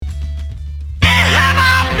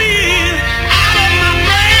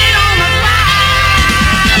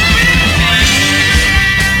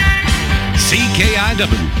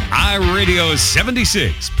iRadio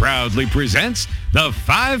 76 proudly presents the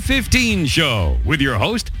 515 Show with your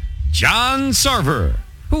host, John Sarver.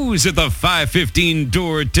 Who's at the 515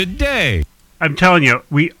 door today? I'm telling you,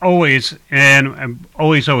 we always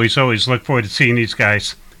always look forward to seeing these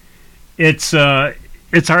guys. It's our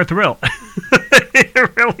thrill.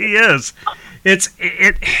 It really is.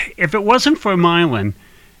 If it wasn't for Milan,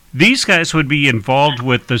 these guys would be involved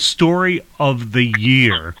with the story of the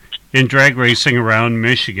year in drag racing around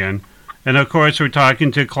Michigan. And of course, we're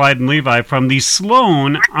talking to Clyde and Levi from the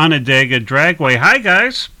Sloan Onondaga Dragway. Hi,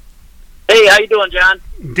 guys. Hey, how you doing, John?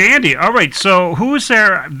 Dandy. All right, so who's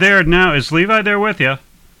there now? Is Levi there with you?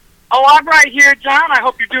 Oh, I'm right here, John. I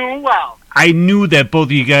hope you're doing well. I knew that both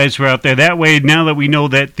of you guys were out there. That way, now that we know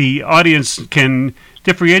that the audience can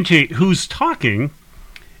differentiate who's talking,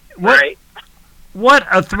 Right. What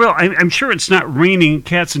a thrill. I'm sure it's not raining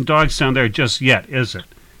cats and dogs down there just yet, is it?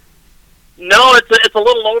 No, it's a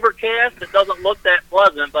little overcast. It doesn't look that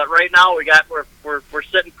pleasant, but right now we're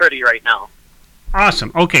sitting pretty right now.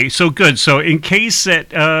 Awesome. Okay, so good. So in case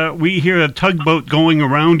that we hear a tugboat going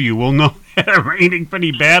around you, we'll know that it's raining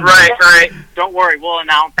pretty badly. Right. Don't worry, we'll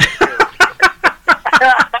announce it too.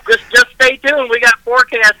 just stay tuned. We got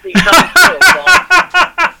forecasting coming through.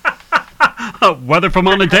 Weather from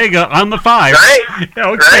Onondaga on the 5. Right.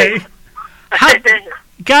 Okay. Right.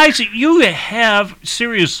 Guys, you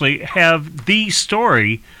seriously have the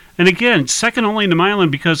story, and again, second only to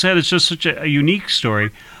Milan because that is just such a unique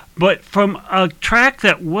story. But from a track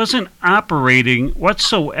that wasn't operating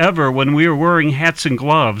whatsoever when we were wearing hats and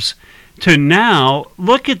gloves to now,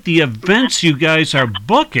 look at the events you guys are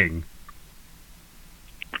booking.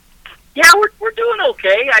 Yeah, we're doing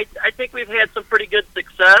okay. I think we've had some pretty good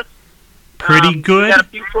success. Pretty good? We've got a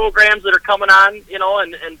few programs that are coming on,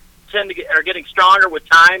 and are getting stronger with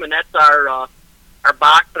time, and that's our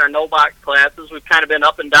box and our no box classes. We've kind of been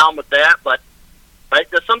up and down with that, but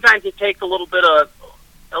sometimes it takes a little bit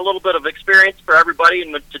of experience for everybody,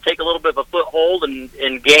 and to take a little bit of a foothold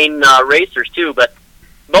and gain racers too. But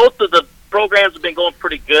both of the programs have been going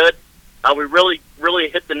pretty good. We really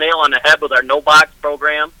hit the nail on the head with our no box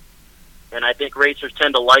program, and I think racers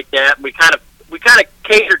tend to like that. We kind of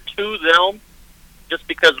cater to them, just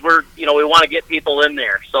because we want to get people in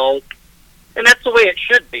there. So, and that's the way it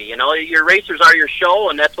should be. Your racers are your show,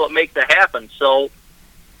 and that's what makes it happen. So,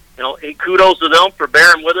 kudos to them for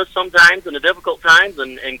bearing with us sometimes in the difficult times,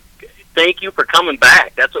 and thank you for coming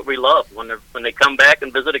back. That's what we love when they come back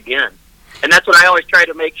and visit again. And that's what I always try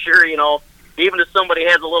to make sure. Even if somebody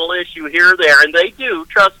has a little issue here or there, and they do,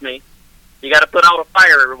 trust me, you got to put out a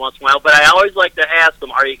fire every once in a while. But I always like to ask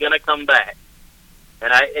them, "Are you going to come back?"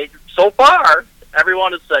 And so far,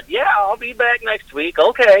 everyone has said, "Yeah, I'll be back next week."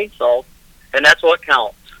 Okay, so, and that's what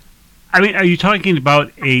counts. I mean, are you talking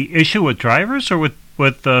about a issue with drivers or with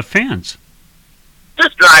fans?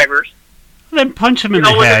 Just drivers. Then punch them in the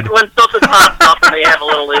head. When something pops up and they have a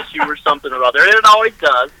little issue or something or other, and it always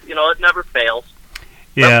does. It never fails.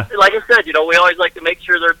 Yeah. But like I said, we always like to make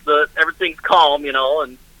sure everything's calm,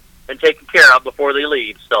 and taken care of before they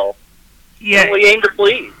leave. So, yeah, we aim to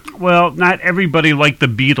please. Well, not everybody liked the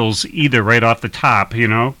Beatles either, right off the top, but...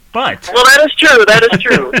 Well, that is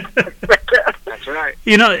true. That's right.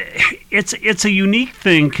 It's a unique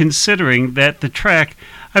thing considering that the track...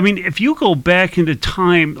 I mean, if you go back into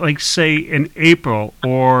time, like, say, in April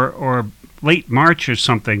or late March or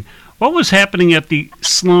something, what was happening at the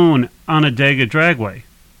Sloan Onondaga Dragway?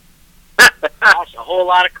 Gosh, a whole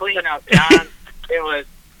lot of cleanup, John. It was...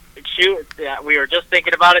 we were just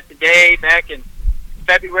thinking about it today, back in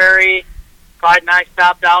February. Clyde and I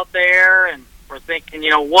stopped out there, and we're thinking,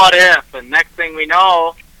 what if? And next thing we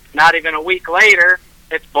know, not even a week later,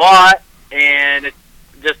 it's bought, and it's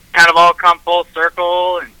just kind of all come full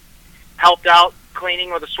circle, and helped out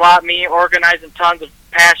cleaning with a swap meet, organizing tons of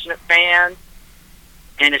passionate fans,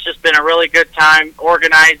 and it's just been a really good time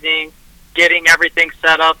organizing, getting everything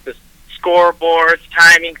set up, the scoreboards,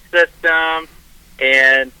 timing system,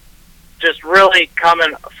 and just really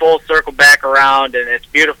coming full circle back around, and it's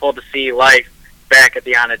beautiful to see life back at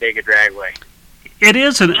the Onondaga Dragway. It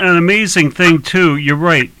is an amazing thing, too. You're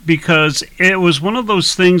right, because it was one of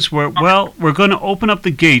those things where, we're going to open up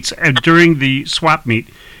the gates during the swap meet,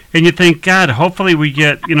 and you think, God, hopefully we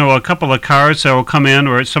get, a couple of cars that will come in,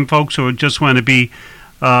 or some folks who just want to be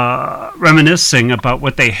reminiscing about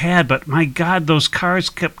what they had, but my God, those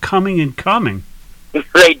cars kept coming and coming.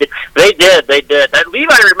 They did. That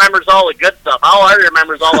Levi remembers all the good stuff. All I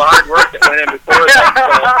remember is all the hard work that went in before that.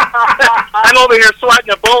 So, I'm over here sweating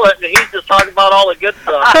a bullet, and he's just talking about all the good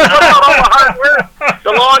stuff. What about all the hard work?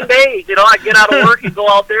 The long days. I'd get out of work and go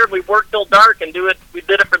out there, and we'd work till dark and do it. We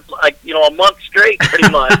did it for a month straight, pretty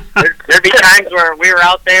much. There'd be times where we were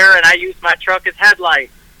out there and I used my truck's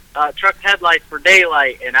headlights for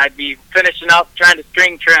daylight, and I'd be finishing up trying to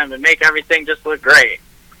string trim and make everything just look great.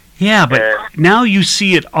 Yeah, but now you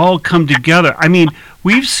see it all come together. I mean,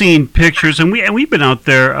 we've seen pictures, and we've been out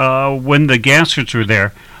there when the Gassers were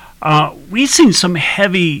there. We've seen some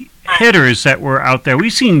heavy hitters that were out there.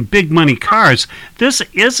 We've seen big money cars. This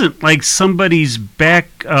isn't like somebody's back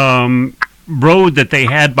road that they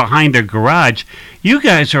had behind their garage. You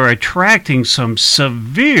guys are attracting some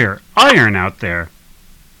severe iron out there.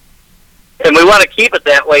 And we want to keep it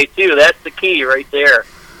that way, too. That's the key right there.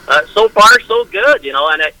 So far, so good, and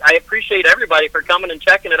I appreciate everybody for coming and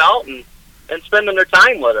checking it out and spending their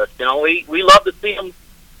time with us. We love to see them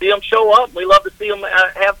show up. We love to see them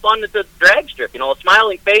have fun at the drag strip. A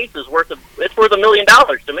smiling face is worth $1 million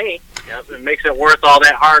to me. Yeah, it makes it worth all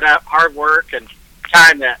that hard work and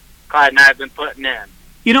time that Clyde and I have been putting in.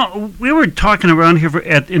 We were talking around here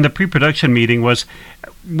in the pre-production meeting was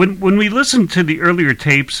when we listened to the earlier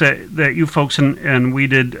tapes that you folks and we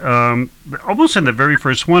did almost in the very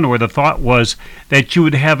first one, where the thought was that you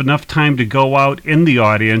would have enough time to go out in the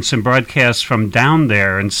audience and broadcast from down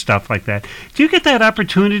there and stuff like that. Do you get that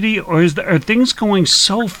opportunity, or are things going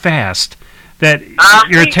so fast that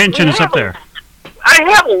your attention is up there? I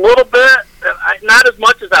have a little bit, not as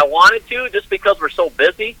much as I wanted to, just because we're so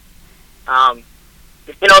busy.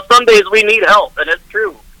 Some days we need help, and it's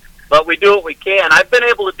true. But we do what we can. I've been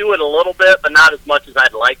able to do it a little bit, but not as much as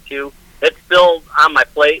I'd like to. It's still on my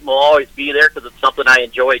plate and will always be there because it's something I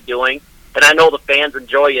enjoy doing. And I know the fans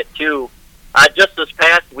enjoy it, too. Just this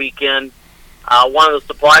past weekend, one of the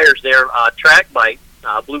suppliers there, Track Bite,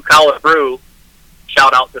 Blue Collar Brew,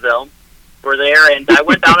 shout out to them, were there. And I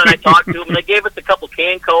went down and I talked to them, and they gave us a couple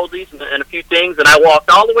can cozies and a few things. And I walked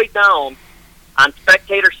all the way down on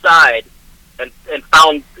spectator side and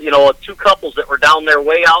found, two couples that were down there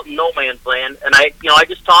way out in no man's land. And I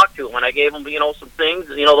just talked to them, and I gave them, some things,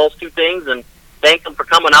 those two things, and thanked them for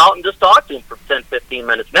coming out and just talked to them for 10, 15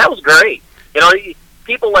 minutes. And that was great.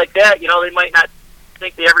 People like that, they might not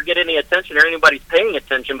think they ever get any attention or anybody's paying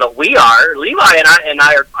attention, but we are. Levi and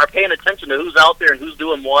I are paying attention to who's out there and who's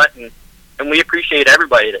doing what, and we appreciate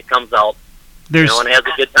everybody that comes out, and has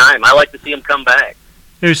a good time. I like to see them come back.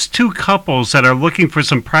 There's two couples that are looking for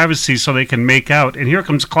some privacy so they can make out, and here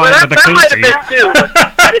comes Clyde with a that might have been too.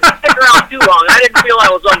 I didn't stick around too long. I didn't feel I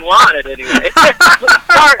was unwanted anyway.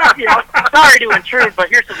 sorry to intrude, but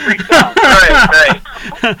here's some free stuff.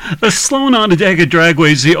 Right. The Sloan Onondaga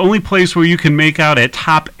Dragway is the only place where you can make out at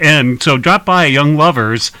top end, so drop by, young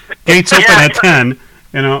lovers. Gates open at 10.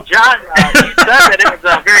 John, you said that it was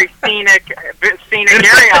a very scenic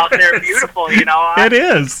area out there. Beautiful, It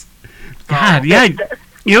is. God, yeah,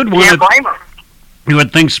 you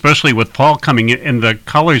would think, especially with fall coming in and the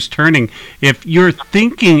colors turning, if you're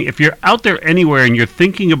out there anywhere and you're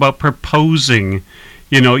thinking about proposing,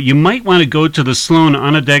 you might want to go to the Sloan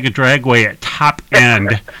Onondaga Dragway at top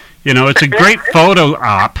end. It's a great photo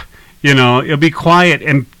op. It'll be quiet,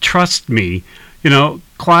 and trust me,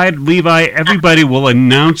 Clyde, Levi, everybody will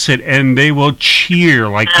announce it, and they will cheer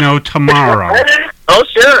like no tomorrow. Oh,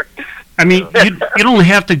 sure. I mean, you don't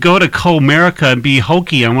have to go to Comerica and be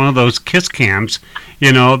hokey on one of those kiss cams.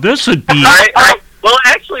 This would be. Right. Well,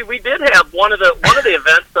 actually, we did have one of the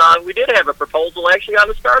events. We did have a proposal actually on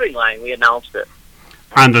the starting line. We announced it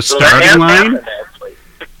on the starting line.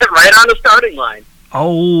 Right on the starting line.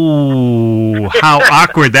 Oh, how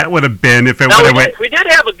awkward that would have been if it would have went. We did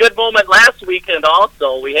have a good moment last weekend.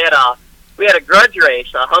 Also, we had a grudge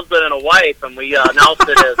race, a husband and a wife, and we announced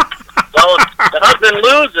it as well. If the husband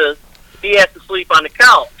loses, he has to sleep on the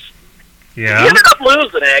couch. Yeah. He ended up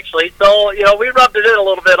losing, actually. So, we rubbed it in a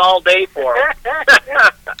little bit all day for him.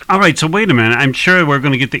 All right, so wait a minute. I'm sure we're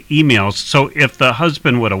going to get the emails. So if the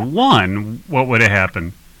husband would have won, what would have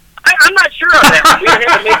happened? I'm not sure on that. We had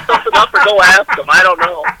to make something up or go ask him. I don't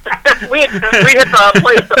know. we had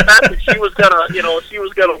placed a bet that she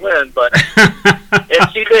was gonna win, but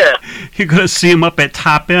and she did. You're going to see him up at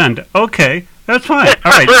top end. Okay. That's fine.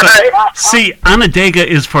 All right. So, see, Onondaga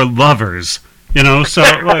is for lovers, so,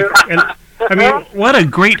 what a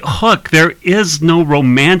great hook. There is no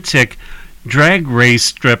romantic drag race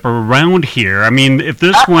strip around here. I mean, if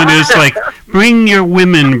this one is like, bring your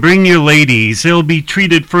women, bring your ladies, they'll be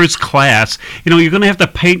treated first class. You're going to have to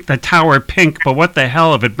paint the tower pink, but what the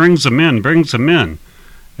hell, if it brings them in, Right?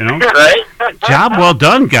 Job well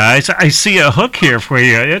done, guys. I see a hook here for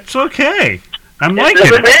you. It's okay. I'm liking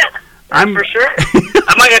it. I'm for sure.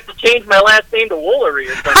 I might have to change my last name to Woolery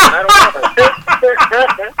or something. I don't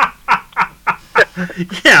know.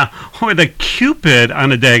 Yeah, or the Cupid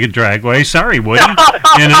Onondaga Dragway. Sorry, Woody.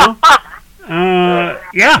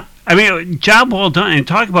 Yeah. I mean, job well done. And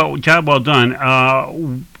talk about job well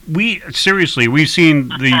done. We've seen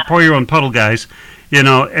the Pour Your Own Puddle guys,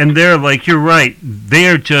 and they're like, you're right.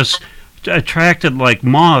 They're just attracted like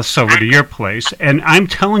moths over to your place. And I'm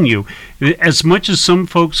telling you, as much as some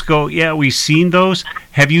folks go, yeah, we've seen those.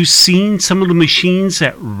 Have you seen some of the machines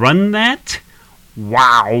that run that?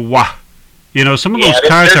 Wow. Some of those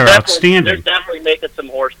cars are outstanding. They're definitely making some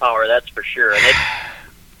horsepower, that's for sure. And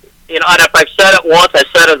and if I've said it once, I've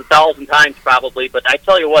said it 1,000 times probably, but I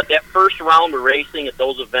tell you what, that first round of racing at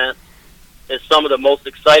those events is some of the most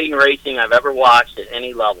exciting racing I've ever watched at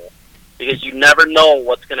any level. Because you never know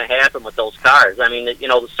what's going to happen with those cars. I mean,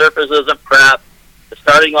 the surface isn't prepped, the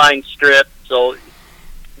starting line stripped, so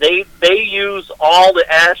they use all the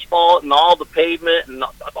asphalt and all the pavement and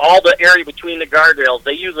all the area between the guardrails.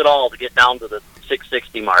 They use it all to get down to the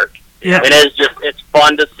 660 mark. Yeah. And it's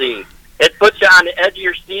fun to see. It puts you on the edge of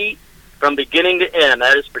your seat from beginning to end,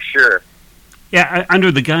 that is for sure. Yeah,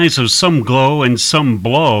 under the guise of some glow and some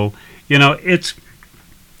blow, it's...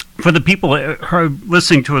 For the people who are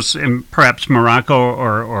listening to us in perhaps Morocco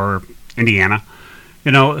or Indiana,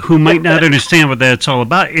 who might not understand what that's all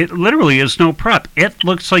about, it literally is no prep. It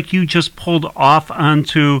looks like you just pulled off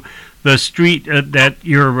onto the street that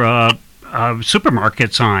your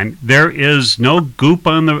supermarket's on. There is no goop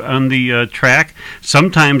on the track.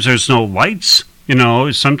 Sometimes there's no lights.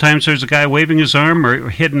 Sometimes there's a guy waving his arm or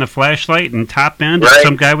hitting a flashlight, and top end is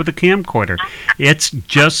some guy with a camcorder. It's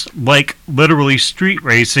just like literally street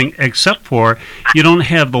racing, except for you don't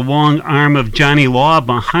have the long arm of Johnny Law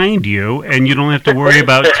behind you, and you don't have to worry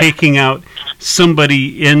about taking out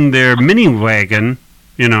somebody in their mini wagon,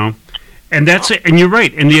 And that's it. And you're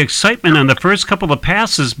right. And the excitement on the first couple of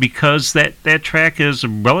passes, because that track is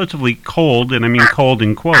relatively cold, and I mean cold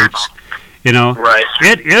in quotes.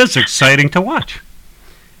 It is exciting to watch.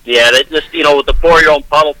 Yeah, they just, with the Pour Your Own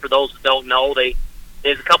Puddle, for those that don't know,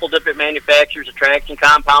 there's a couple different manufacturers of traction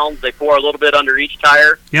compounds. They pour a little bit under each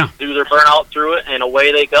tire, do their burnout through it, and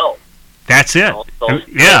away they go. That's it. So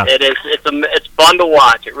yeah. It's fun to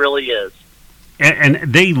watch. It really is.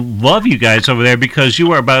 And they love you guys over there because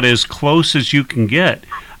you are about as close as you can get.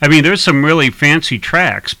 I mean, there's some really fancy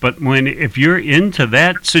tracks, but if you're into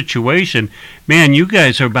that situation, man, you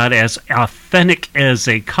guys are about as authentic as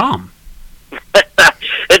they come.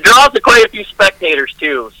 It draws quite a few spectators,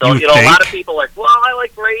 too. So, a lot of people are like, well, I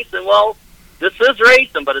like racing. Well, this is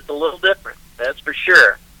racing, but it's a little different. That's for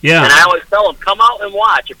sure. Yeah. And I always tell them, come out and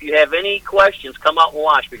watch. If you have any questions, come out and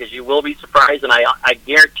watch, because you will be surprised, and I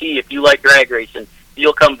guarantee if you like drag racing,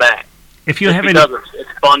 you'll come back. If you have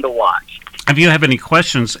it's fun to watch. If you have any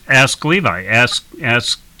questions, ask Levi,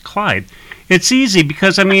 ask Clyde. It's easy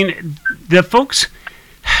because, I mean, the folks,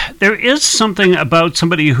 there is something about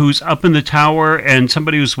somebody who's up in the tower and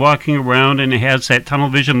somebody who's walking around and has that tunnel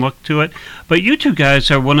vision look to it. But you two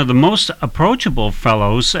guys are one of the most approachable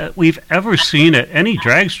fellows that we've ever seen at any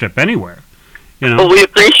drag strip anywhere. Well, we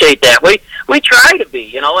appreciate that. We try to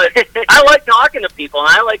be, I like talking to people, and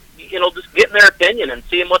I like, just getting their opinion and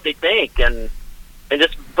seeing what they think, and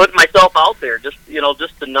just putting myself out there, just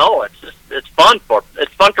to know. It's fun for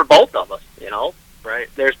both of us, Right.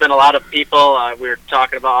 There's been a lot of people. We were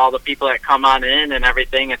talking about all the people that come on in and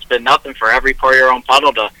everything. It's been nothing for every Pour Your Own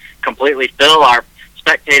Puddle to completely fill our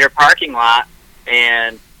spectator parking lot,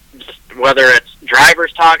 and just whether it's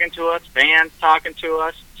drivers talking to us, fans talking to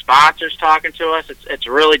us, sponsors talking to us, it's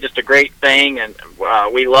really just a great thing, and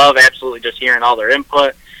we love absolutely just hearing all their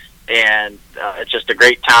input. And it's just a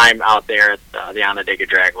great time out there at the Onondaga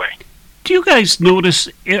Dragway. Do you guys notice,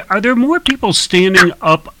 are there more people standing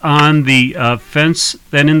up on the fence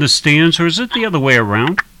than in the stands, or is it the other way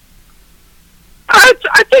around?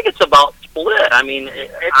 I think it's about split. I mean,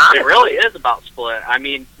 it really is about split. I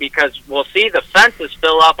mean, because we'll see the fences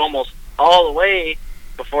fill up almost all the way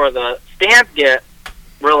before the stands get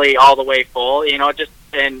really all the way full,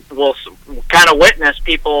 and we'll kind of witness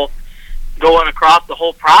people going across the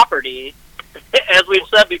whole property. As we've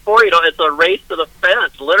said before, it's a race to the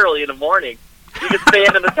fence, literally, in the morning. You can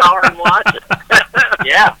stand in the tower and watch it.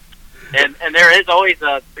 Yeah. And there is always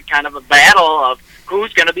a kind of a battle of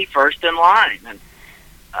who's going to be first in line. And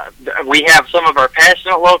we have some of our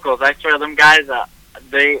passionate locals. I swear them guys,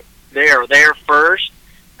 they are there first.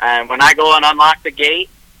 And when I go and unlock the gate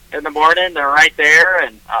in the morning, they're right there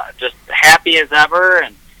and just happy as ever.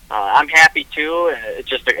 And I'm happy too. And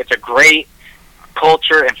it's a great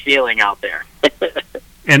culture and feeling out there.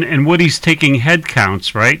 And Woody's taking head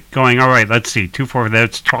counts, right? Going, all right, let's see, 2, 4,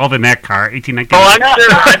 that's 12 in that car, 18, 19. Oh,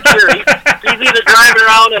 I'm sure. He's either driving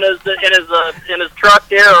around in his truck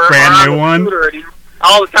there, or brand new on one. Scooter,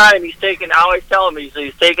 all the time. I always tell him he's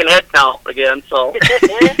taking head count again. So we get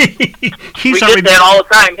that all the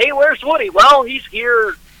time. Hey, where's Woody? Well, he's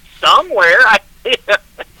here somewhere.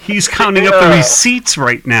 He's counting up the receipts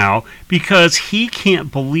right now because he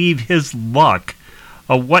can't believe his luck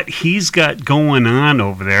of what he's got going on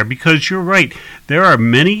over there. Because you're right, there are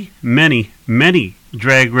many, many, many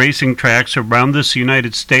drag racing tracks around this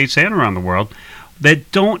United States and around the world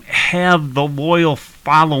that don't have the loyal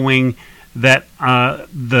following that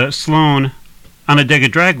the Sloan Onondaga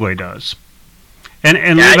Dragway does.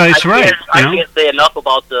 And Levi's right. I can't say enough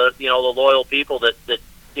about the loyal people that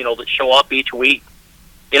show up each week.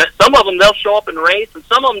 Some of them, they'll show up and race, and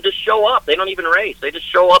some of them just show up. They don't even race. They just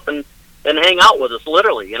show up and hang out with us,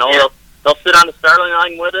 literally. They'll sit on the starting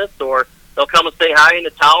line with us, or they'll come and say hi in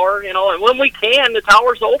the tower, and when we can, the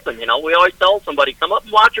tower's open. We always tell somebody, come up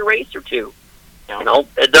and watch a race or two.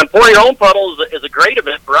 The Emporia Home Puddle is a great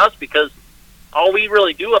event for us because all we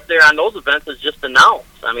really do up there on those events is just announce.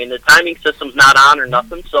 I mean, the timing system's not on or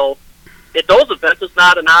nothing, so at those events, it's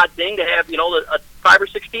not an odd thing to have, 5 or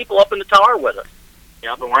 6 people up in the tower with us.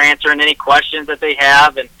 Yep, and we're answering any questions that they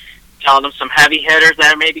have and telling them some heavy hitters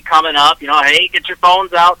that may be coming up. Hey, get your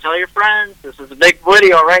phones out, tell your friends. This is a big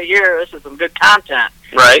video right here. This is some good content.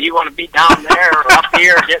 Right. You want to be down there or up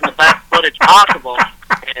here getting the best footage possible.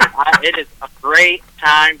 And it is a great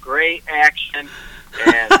time, great action,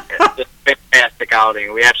 and it's just a fantastic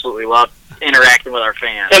outing. We absolutely love interacting with our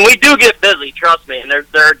fans. And we do get busy, trust me. And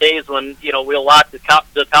there are days when, we'll lock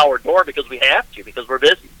the tower door because we have to, because we're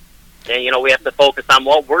busy. And, we have to focus on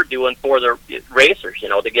what we're doing for the racers,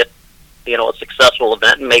 to get, a successful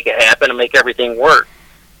event and make it happen and make everything work.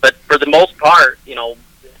 But for the most part,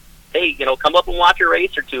 hey, come up and watch a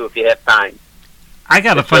race or two if you have time. I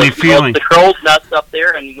got a funny feeling. The crow's nest up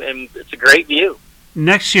there, and it's a great view.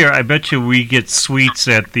 Next year, I bet you we get suites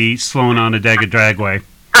at the Sloan Onondaga Dragway.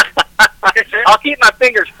 I'll keep my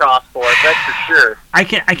fingers crossed for it, that's for sure. I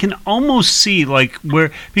can almost see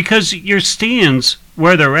because your stands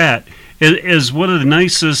where they're at is one of the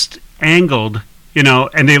nicest angled,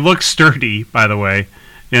 and they look sturdy, by the way,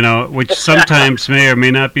 which sometimes may or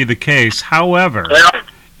may not be the case. However,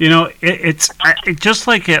 it's just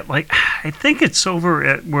like I think it's over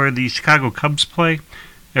at where the Chicago Cubs play,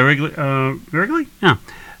 at Wrigley, yeah.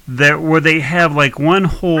 Where they have one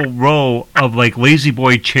whole row of lazy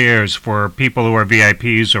boy chairs for people who are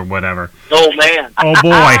VIPs or whatever. Oh man! Oh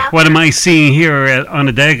boy, what am I seeing here at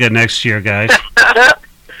Onondaga next year, guys?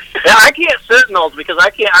 Yeah, I can't sit in those because I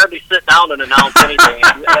can't hardly sit down and announce anything.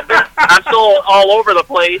 I'm so all over the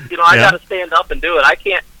place. I got to stand up and do it. I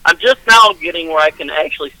can't. I'm just now getting where I can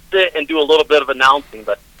actually sit and do a little bit of announcing,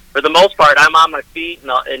 but for the most part, I'm on my feet and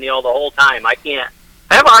the whole time. I can't.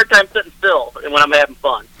 I have a hard time sitting still when I'm having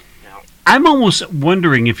fun. I'm almost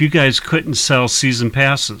wondering if you guys couldn't sell season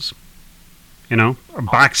passes, or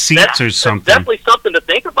box seats or something. That's definitely something to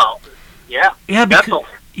think about. Yeah, because definitely.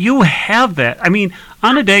 You have that. I mean,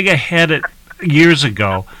 Onondaga had it years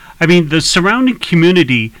ago. I mean, the surrounding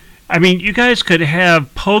community, you guys could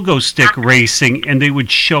have pogo stick racing and they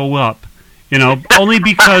would show up, only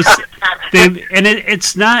because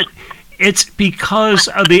it's because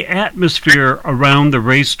of the atmosphere around the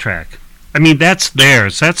racetrack. That's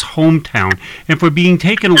theirs. That's hometown. And for being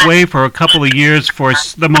taken away for a couple of years for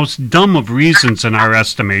the most dumb of reasons in our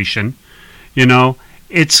estimation,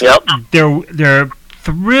 it's they're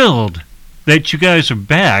thrilled that you guys are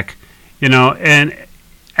back, and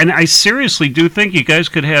I seriously do think you guys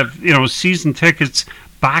could have, season tickets,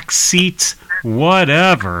 box seats,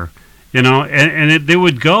 whatever, and they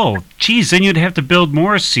would go. Geez, then you'd have to build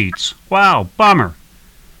more seats. Wow, bummer.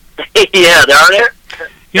 Yeah, darn it.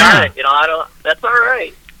 Yeah. That's all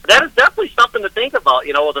right. That is definitely something to think about,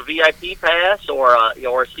 with a VIP pass or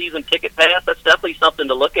a season ticket pass. That's definitely something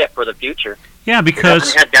to look at for the future. Yeah,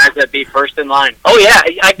 because we had guys that'd be first in line. Oh yeah,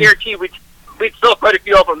 I guarantee we'd sell quite a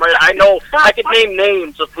few of them. Right, I know I could name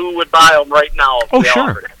names of who would buy them right now. Oh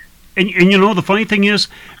sure. And the funny thing is,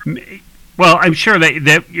 well, I'm sure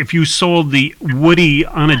that if you sold the Woody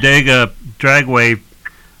Onondaga Dragway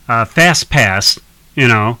Fast Pass,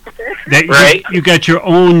 that right. you got your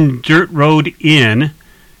own dirt road in,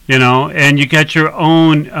 and you got your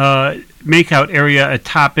own makeout area at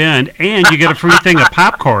top end, and you get a free thing of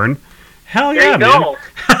popcorn. Hell yeah, there you go.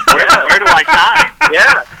 Where do I sign?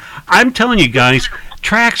 Yeah. I'm telling you guys,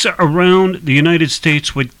 tracks around the United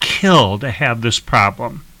States would kill to have this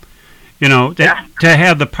problem. To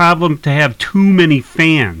have the problem to have too many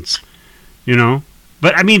fans,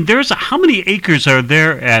 But, there's how many acres are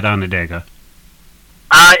there at Onondaga?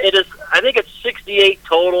 It is. I think it's 68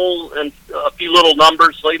 total and a few little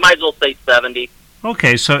numbers, so you might as well say 70.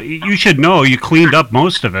 Okay, so you should know you cleaned up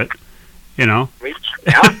most of it. You know.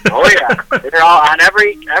 Yeah. Oh yeah. They're all on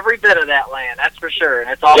every bit of that land. That's for sure. And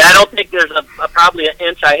it's all. Yeah, I don't think there's probably an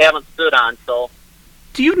inch I haven't stood on. So.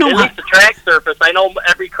 Do you know? At least the track surface, I know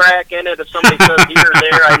every crack in it. If somebody says here or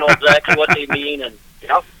there, I know exactly what they mean. And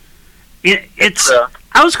yep. It's.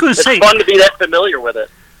 I was going to say. It's fun to be that familiar with it.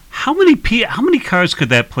 How many cars could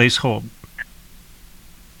that place hold?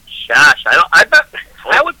 Gosh,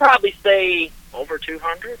 I would probably say over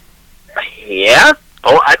 200. Yeah.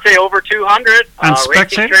 Oh, I'd say over 200 On racing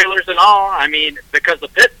spectator? trailers and all. I mean, because the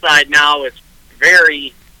pit side now is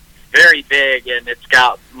very, very big, and it's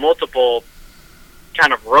got multiple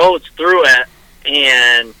kind of roads through it.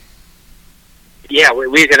 And yeah,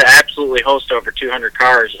 we could absolutely host over 200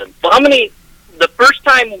 cars. And well, how many? The first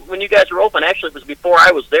time when you guys were open, actually, it was before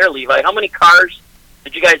I was there, Levi. How many cars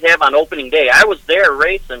did you guys have on opening day? I was there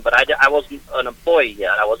racing, but I wasn't an employee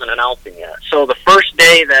yet. I wasn't announcing yet. So the first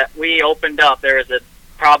day that we opened up, there was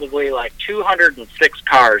probably like 206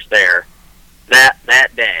 cars there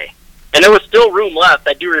that day. And there was still room left.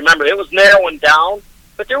 I do remember. It was narrowing down,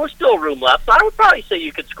 but there was still room left. So I would probably say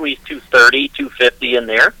you could squeeze 230, 250 in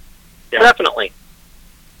there. Yeah. Definitely.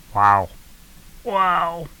 Wow.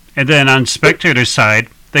 And then on spectator side,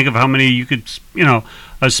 think of how many you could,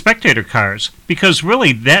 spectator cars. Because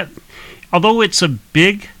really that, although it's a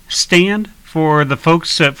big stand for the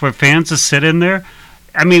folks, for fans to sit in there,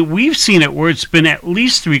 I mean, we've seen it where it's been at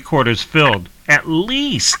least 3/4 filled. At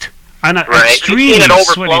least. On an extremely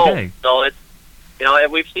sweaty day. So it's,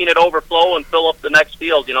 we've seen it overflow and fill up the next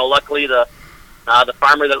field. Luckily the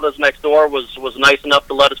farmer that lives next door was nice enough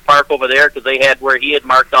to let us park over there because they had where he had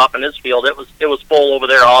marked off in his field. It was full over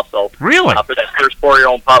there also. Really? For that first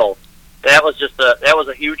pour-your-own puddle. That was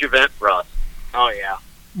a huge event for us. Oh yeah.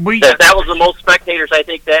 That was the most spectators I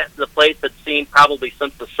think that the place had seen probably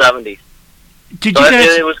since the 70s.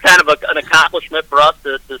 It was kind of an accomplishment for us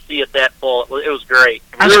to see it that full. It was great.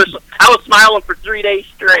 I was smiling for 3 days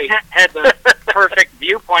straight. Had the perfect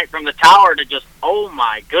viewpoint from the tower to just, oh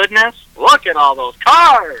my goodness, look at all those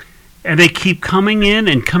cars. And they keep coming in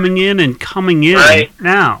and coming in and coming in. Right.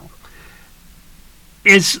 Now,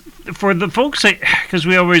 is for the folks, because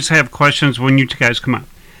we always have questions when you guys come out,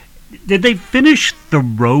 did they finish the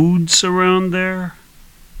roads around there?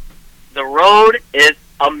 The road is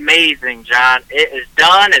amazing, John. It is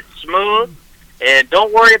done. It's smooth. And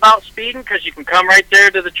don't worry about speeding because you can come right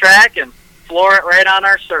there to the track and floor it right on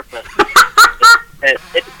our surface.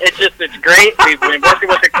 It's great. We've been working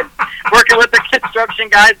with the construction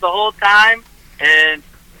guys the whole time, and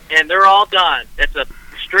they're all done. It's a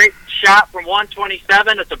straight shot from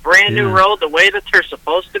 127. It's a brand new road the way that they're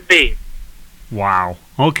supposed to be. Wow.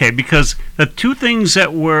 Okay, because the two things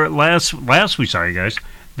that were last week, sorry guys,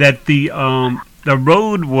 that the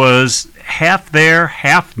road was half there,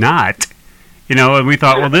 half not. And we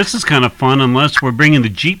thought, well, this is kind of fun unless we're bringing the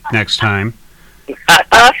Jeep next time.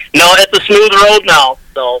 No, it's a smooth road now.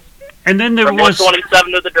 So, and then there from was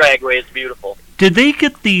 127 to the dragway. It's beautiful. Did they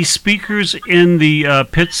get the speakers in the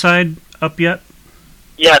pit side up yet?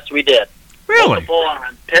 Yes, we did. Really? Multiple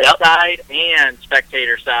on pit side and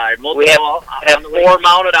spectator side. We have 4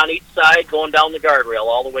 mounted on each side going down the guardrail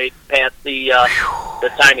all the way past the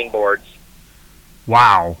timing boards.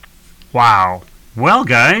 Wow. Well,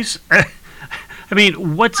 guys, I mean,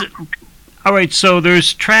 all right, so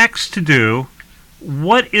there's tracks to do.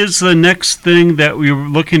 What is the next thing that we're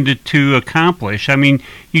looking to accomplish? I mean,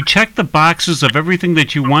 you checked the boxes of everything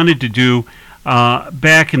that you wanted to do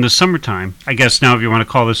back in the summertime. I guess now if you want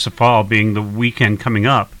to call this the fall, being the weekend coming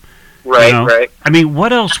up. Right, right. I mean,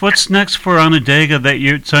 what else? What's next for Onondaga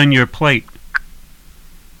it's on your plate?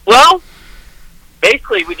 Well,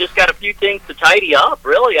 basically, we just got a few things to tidy up,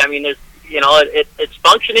 really. I mean, it's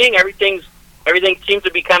functioning. Everything seems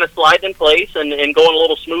to be kind of sliding in place and going a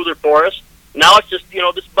little smoother for us. Now it's just,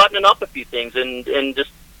 just buttoning up a few things and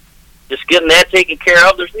just getting that taken care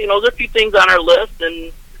of. There's a few things on our list,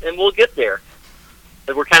 and we'll get there.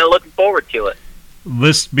 But we're kind of looking forward to it.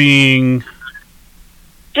 List being?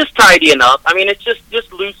 Just tidying up. I mean, it's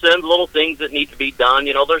just loose ends, little things that need to be done.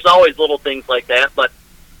 There's always little things like that, but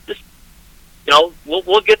just,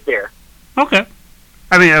 we'll get there. Okay.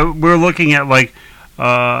 I mean, we're looking at like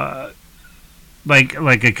a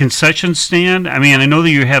concession stand. I mean, I know that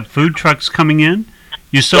you have food trucks coming in.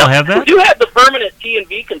 You still have that? We do have the permanent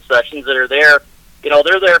T&V concessions that are there.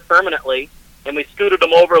 They're there permanently, and we scooted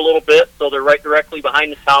them over a little bit, so they're right directly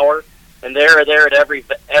behind the tower, and they're there at every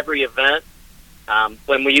event.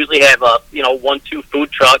 When we usually have 1-2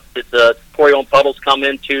 food trucks, it's pour-your-own puddles come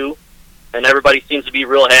in too, and everybody seems to be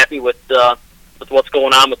real happy with what's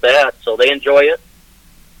going on with that, so they enjoy it.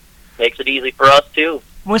 makes it easy for us too.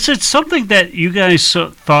 Was it something that you guys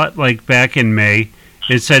thought like back in May?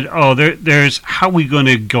 It said, "Oh, there's how we going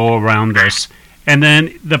to go around this," and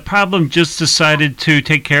then the problem just decided to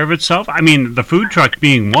take care of itself. I mean, the food truck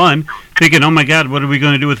being one, thinking, "Oh my God, what are we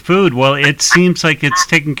going to do with food?" Well, it seems like it's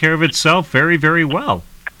taking care of itself very, very well.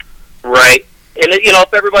 Right, and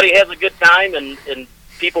if everybody has a good time and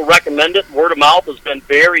people recommend it, word of mouth has been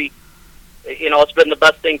very, it's been the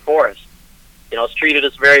best thing for us. It's treated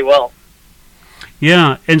us very well.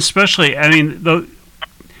 Yeah, and especially, I mean,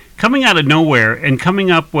 coming out of nowhere and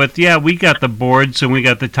coming up with, we got the boards and we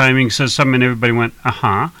got the timing system, and everybody went,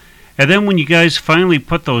 uh-huh. And then when you guys finally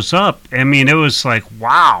put those up, I mean, it was like,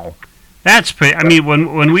 wow, that's pretty. I mean,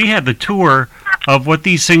 when we had the tour of what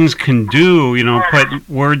these things can do, put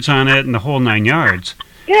words on it and the whole 9 yards.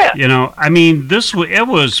 Yeah. I mean, it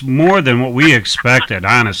was more than what we expected,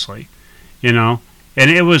 honestly, And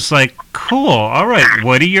it was like, cool, all right,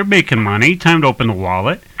 Woody, you're making money. Time to open the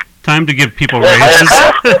wallet. Time to give people raises.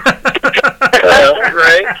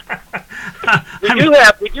 Right.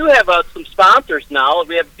 We do have some sponsors now.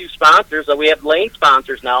 We have a few sponsors. We have lane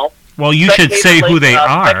sponsors now. Well, you should say who they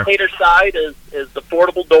are. Spectator side is the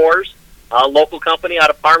Portable Doors, a local company out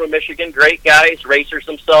of Parma, Michigan. Great guys, racers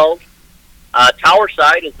themselves. Tower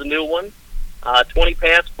side is the new one, 20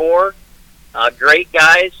 past 4. Great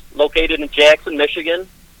guys, located in Jackson, Michigan,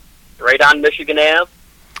 right on Michigan Ave.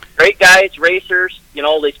 Great guys, racers.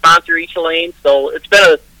 They sponsor each lane, so it's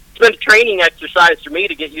been a training exercise for me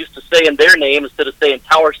to get used to saying their name instead of saying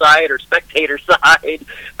Tower Side or Spectator Side.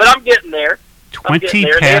 But I'm getting there. 20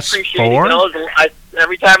 past 4?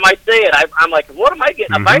 Every time I say it, I'm like, what am I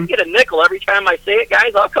getting? If I get a nickel every time I say it,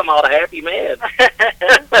 guys, I'll come out a happy man.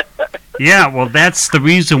 Yeah, well, that's the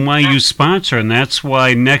reason why you sponsor, and that's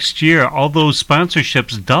why next year all those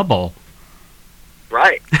sponsorships double.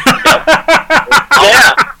 Right.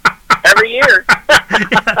 Yeah. Every year.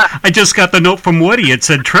 I just got the note from Woody. It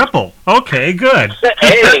said triple. Okay, good.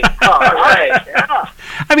 Hey, all right. Yeah.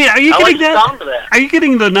 I mean, are you getting the sound of that? Are you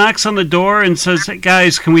getting the knocks on the door and says, hey,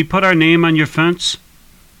 guys, can we put our name on your fence?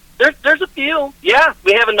 There's a few. Yeah,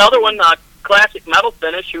 we have another one, Classic Metal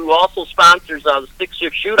Finish, who also sponsors the Stick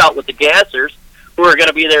Shift Shootout with the Gassers, who are going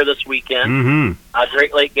to be there this weekend. Mm-hmm.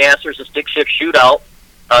 Great Lake Gassers, a Stick Shift Shootout.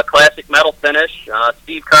 Classic Metal Finish.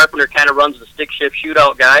 Steve Carpenter kind of runs the Stick Shift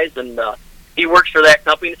Shootout guys, and he works for that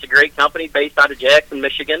company. It's a great company based out of Jackson,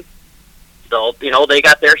 Michigan. So they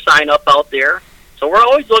got their sign up out there. So we're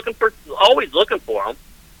always looking for them.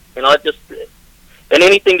 Just and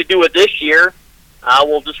anything to do with this year,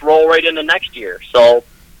 we'll just roll right into next year. So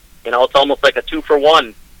it's almost like a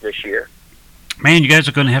 2-for-1 this year. Man, you guys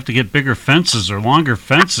are going to have to get bigger fences or longer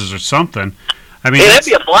fences or something. I mean, that'd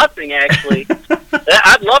be a blessing, actually.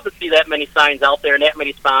 I'd love to see that many signs out there and that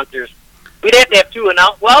many sponsors. We'd have to have two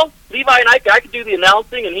Well, Levi and I could do the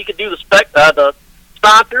announcing, and he could do the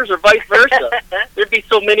sponsors, or vice versa. There'd be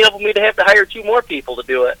so many of them, we'd have to hire 2 more people to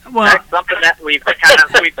do it. Well, that's something that we've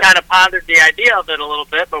kind of pondered the idea of it a little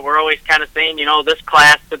bit, but we're always kind of saying, this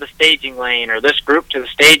class to the staging lane or this group to the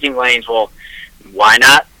staging lanes. Well, why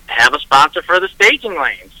not have a sponsor for the staging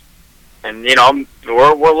lanes? And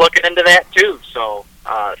we're looking into that too. So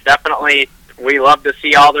definitely, we love to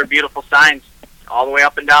see all their beautiful signs all the way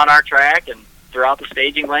up and down our track and throughout the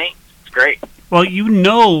staging lane. It's great. Well,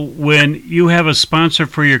 when you have a sponsor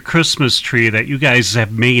for your Christmas tree that you guys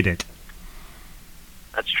have made it.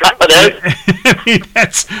 That's true. I mean,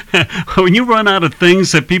 that's when you run out of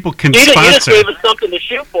things that people can sponsor. You just gave us something to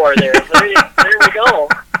shoot for there. There we go.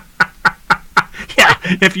 Yeah,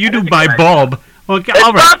 if you do buy bulb. Okay,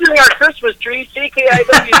 all right. Sponsoring our Christmas tree,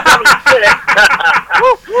 CKIW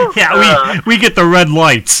 76. Yeah, we get the red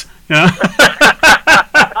lights. Yeah,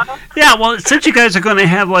 well, since you guys are going to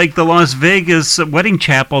have like the Las Vegas wedding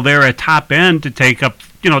chapel there at top end to take up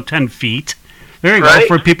 10 feet, there you go,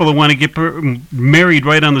 for people who want to get married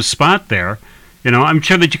right on the spot there. I'm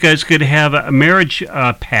sure that you guys could have a marriage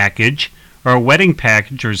package or a wedding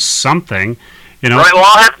package or something. Right, well,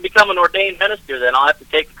 I'll have to become an ordained minister then. I'll have to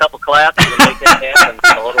take a couple classes and make that happen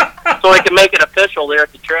so I can make it official there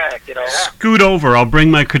at the track, Scoot over. I'll bring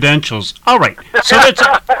my credentials. All right. So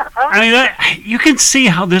you can see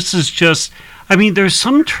how this is just, there's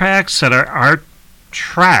some tracks that are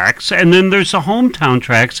tracks, and then there's the hometown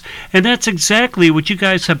tracks, and that's exactly what you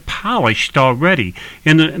guys have polished already.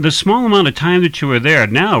 In the small amount of time that you were there,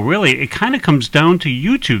 now, really, it kind of comes down to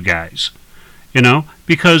you two guys.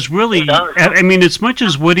 Because really, as much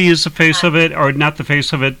as Woody is the face of it, or not the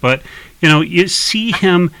face of it, but, you see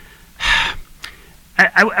him,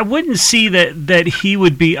 I wouldn't see that he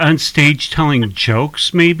would be on stage telling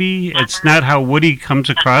jokes, maybe. It's not how Woody comes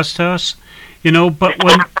across to us, but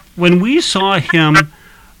when we saw him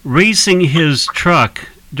racing his truck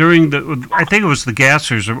during I think it was the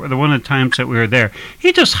Gassers, or the one of the times that we were there,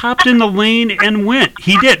 he just hopped in the lane and went.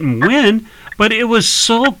 He didn't win, but it was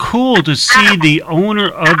so cool to see the owner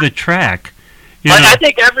of the track. I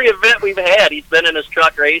think every event we've had, he's been in his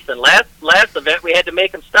truck racing. Last event, we had to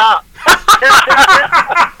make him stop.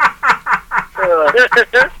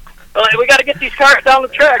 We got to get these cars down the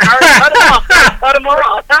track. Cut them off.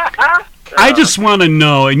 I just want to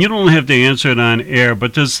know, and you don't have to answer it on air,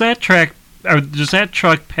 but does that truck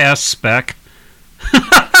pass spec?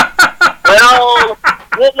 Well,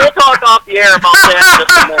 we'll talk off the air about that in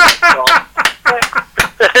just a minute.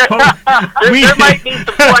 There might be some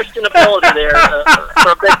questionability there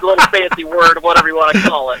for a big little fancy word, whatever you want to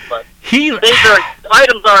call it. But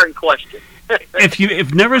items are in question. If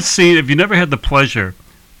you've never had the pleasure,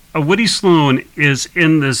 Woody Sloan is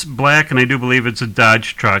in this black, and I do believe it's a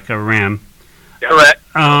Dodge truck, a Ram. Correct.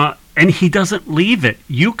 And he doesn't leave it.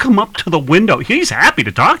 You come up to the window. He's happy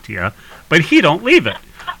to talk to you, but he don't leave it.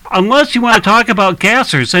 Unless you want to talk about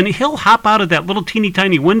Gassers, and he'll hop out of that little teeny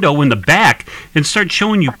tiny window in the back and start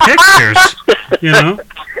showing you pictures.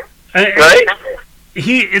 Right?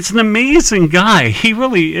 It's an amazing guy. He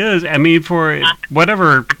really is. I mean, for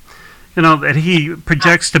whatever that he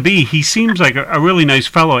projects to be, he seems like a really nice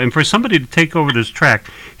fellow. And for somebody to take over this track,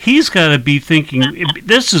 he's got to be thinking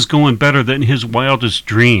this is going better than his wildest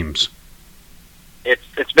dreams.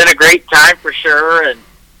 It's been a great time for sure, and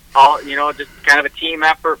all just kind of a team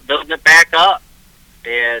effort, building it back up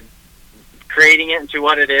and creating it into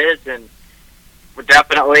what it is. And we're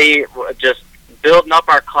definitely just building up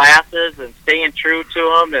our classes and staying true to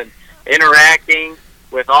them and interacting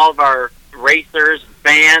with all of our racers and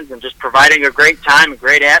fans and just providing a great time, a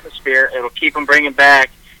great atmosphere. It'll keep them coming back,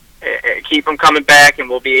 and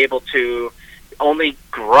we'll be able to only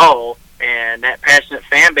grow, and that passionate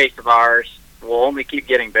fan base of ours will only keep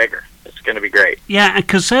getting bigger. It's going to be great. Yeah,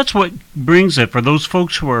 because that's what brings it. For those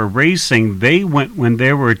folks who are racing, they went when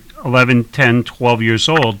they were 11, 10, 12 years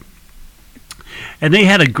old, and they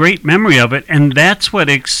had a great memory of it, and that's what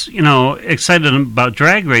excited them about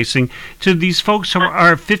drag racing. To these folks who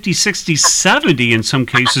are 50, 60, 70 in some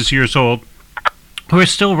cases years old, who are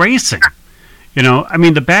still racing. I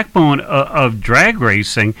mean, the backbone of drag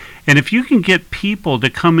racing, and if you can get people to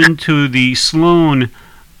come into the Sloan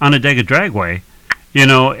Onondaga Dragway,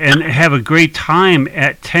 and have a great time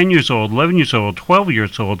at 10 years old, 11 years old, 12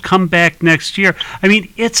 years old, come back next year. I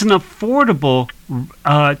mean, it's an affordable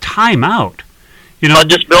time out. It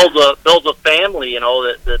just builds a family,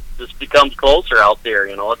 that just becomes closer out there.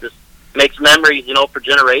 It just makes memories, for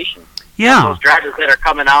generations. Yeah. Those drivers that are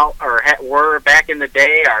coming out or were back in the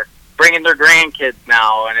day are bringing their grandkids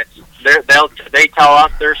now, and they tell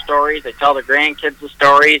us their stories, they tell their grandkids the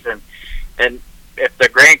stories, and if the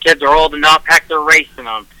grandkids are old enough, heck, they're racing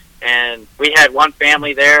them. And we had one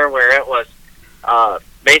family there where it was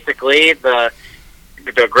basically the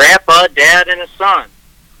grandpa, dad, and his son,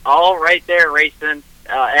 all right there racing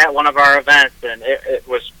at one of our events, and it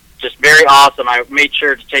was just very awesome. I made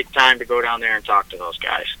sure to take time to go down there and talk to those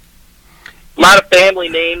guys. A lot of family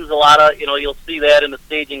names, a lot of, you'll see that in the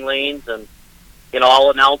staging lanes, and,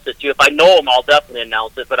 I'll announce it too. If I know them, I'll definitely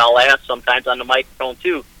announce it, but I'll ask sometimes on the microphone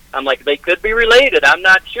too. I'm like, they could be related. I'm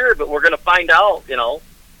not sure, but we're going to find out,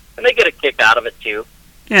 and they get a kick out of it too.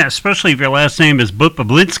 Yeah, especially if your last name is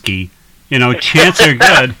Butblinsky, chances are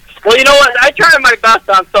good. Well, you know what? I try my best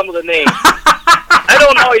on some of the names. I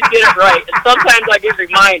don't always get it right, and sometimes I get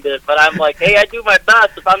reminded, but I'm like, hey, I do my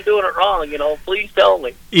best. If I'm doing it wrong, please tell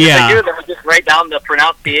me. Yeah. If I hear them, we'll just write down the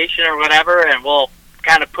pronunciation or whatever, and we'll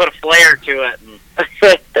kind of put a flair to it and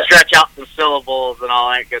stretch out some syllables and all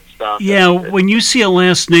that good stuff. Yeah, when you see a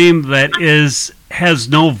last name that has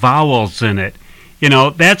no vowels in it,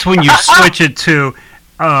 that's when you switch it to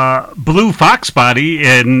Blue Foxbody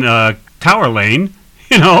in Tower Lane.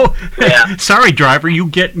 Yeah. Sorry, driver, you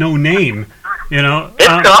get no name. It's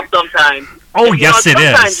tough sometimes. Oh, yes, it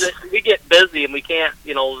is. Sometimes we get busy and we can't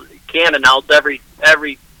announce every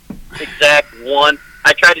exact one.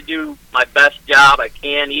 I try to do my best job I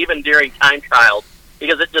can, even during time trials,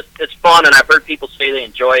 because it's fun, and I've heard people say they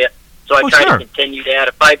enjoy it. So I try to continue that.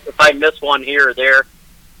 If I miss one here or there,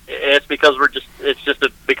 it's because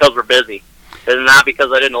because we're busy, and not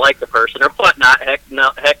because I didn't like the person or whatnot. Heck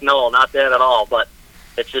no, not that at all. But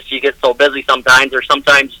it's just you get so busy sometimes, or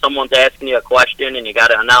sometimes someone's asking you a question and you got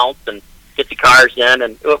to announce and get the cars in,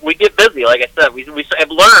 and we get busy. Like I said, we have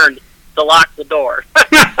learned to lock the door.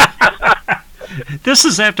 This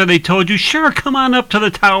is after they told you, sure, come on up to the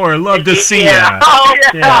tower. Love to see you. Oh,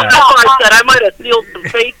 yeah. That's what I said. I might have sealed some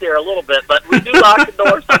fate there a little bit, but we do lock the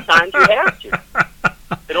door sometimes. You have to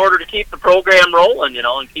in order program rolling,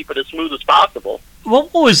 and keep it as smooth as possible.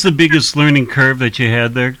 What was the biggest learning curve that you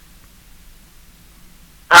had there?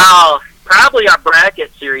 Probably our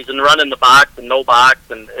bracket series and running the box and no box,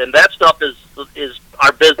 and that stuff is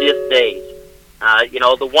our busiest days.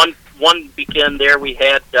 The one weekend there we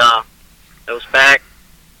had, it was back,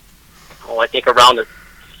 I think around in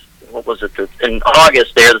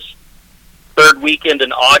August there, this third weekend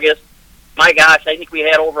in August. My gosh, I think we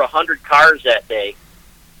had over 100 cars that day.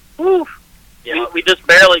 Whew. We just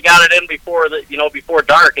barely got it in before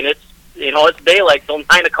dark, and it's daylight till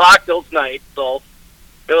 9 o'clock those nights, so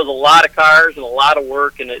it was a lot of cars and a lot of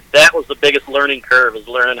work, and that was the biggest learning curve, is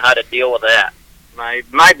learning how to deal with that.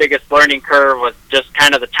 My biggest learning curve was just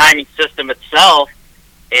kind of the timing system itself,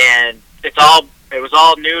 and it was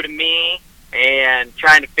all new to me, and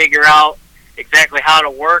trying to figure out exactly how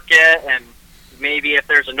to work it, and maybe if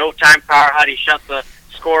there's a no time car, how do you shut the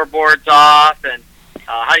scoreboards off, and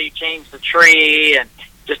how do you change the tree, and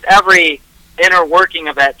just every inner working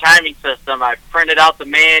of that timing system. I printed out the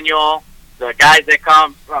manual. The guys that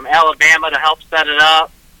come from Alabama to help set it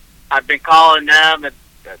up, I've been calling them, and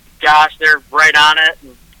gosh, they're right on it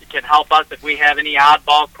and can help us if we have any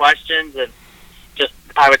oddball questions. And just,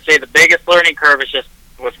 I would say the biggest learning curve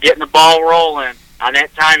was getting the ball rolling on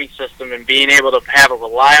that timing system and being able to have a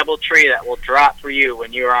reliable tree that will drop for you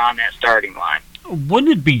when you are on that starting line.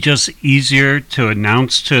 Wouldn't it be just easier to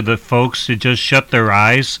announce to the folks to just shut their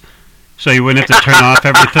eyes so you wouldn't have to turn off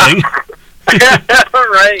everything?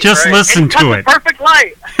 Right. Just right. listen to it. Perfect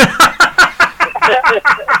light.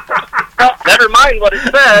 Never mind what it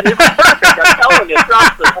said. It's perfect. I'm telling you,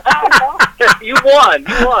 trust it. You won.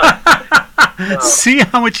 See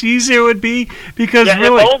how much easier it would be? Because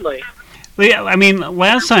really, if only. I mean,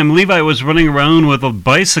 last time Levi was running around with a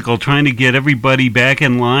bicycle trying to get everybody back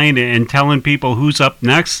in line and telling people who's up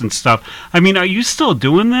next and stuff. I mean, are you still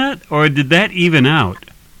doing that, or did that even out?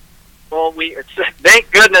 Well,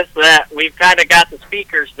 thank goodness that we've kind of got the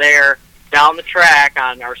speakers there down the track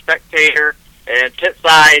on our spectator and pit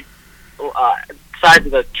side sides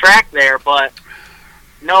of the track there. But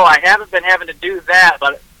no, I haven't been having to do that.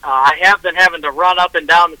 But I have been having to run up and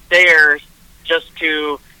down the stairs just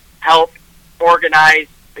to help organize,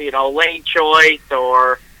 lane choice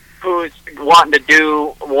or who's wanting to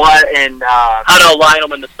do what and how to align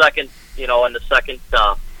them in the second, second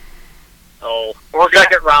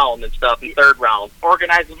round and stuff, and third round.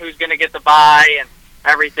 Organizing who's going to get the bye and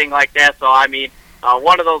everything like that. So, I mean,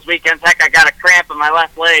 one of those weekends, heck, I got a cramp in my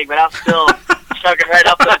left leg, but I'm still chugging right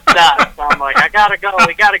up the steps. So I'm like, I got to go.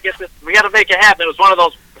 We got to get this. We got to make it happen. It was one of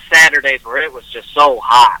those Saturdays where it was just so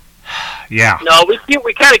hot. Yeah. No, we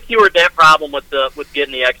kind of cured that problem with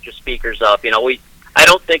getting the extra speakers up. I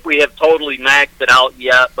don't think we have totally maxed it out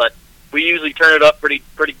yet, but we usually turn it up pretty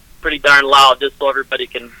darn loud just so everybody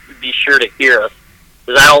can be sure to hear us.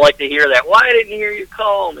 Because I don't like to hear that. Why didn't hear you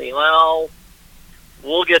call me? Well,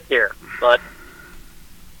 we'll get there, but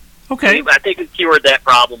okay. I think we cured that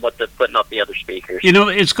problem with putting up the other speakers.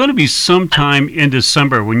 It's going to be sometime in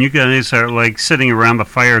December when you guys are like sitting around the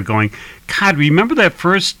fire going, God, remember that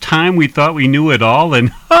first time we thought we knew it all?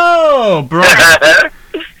 And, oh, bro. And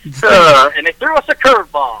they threw us a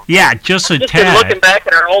curveball. Yeah, just a tad. Been looking back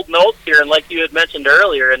at our old notes here, and like you had mentioned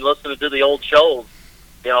earlier, and listening to the old shows,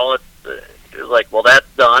 it's like, well, that's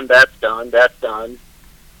done. You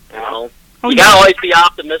gotta always be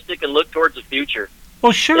optimistic and look towards the future.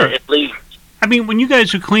 Well, sure. At least. I mean, when you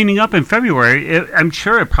guys were cleaning up in February, I'm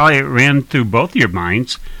sure it probably ran through both of your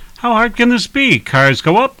minds. How hard can this be? Cars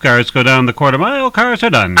go up, cars go down the quarter mile, cars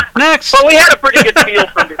are done. Next. Well, we had a pretty good feel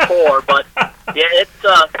from before, but it's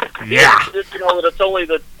only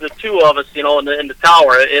the two of us, in the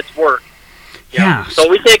tower. It's work. Yeah. So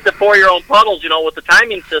we take the 4-year-old puddles, with the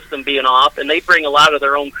timing system being off, and they bring a lot of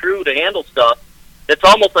their own crew to handle stuff. It's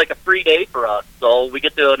almost like a free day for us. So we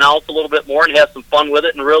get to announce a little bit more and have some fun with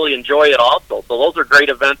it and really enjoy it also. So those are great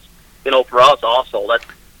events, for us also. That's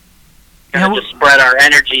kind of just spread our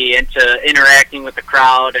energy into interacting with the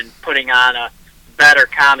crowd and putting on a better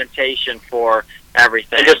commentation for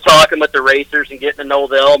everything. And just talking with the racers and getting to know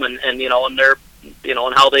them and their,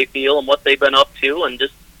 and how they feel and what they've been up to. And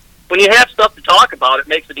just when you have stuff to talk about, it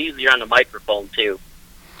makes it easier on the microphone too.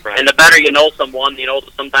 Right. And the better you know someone,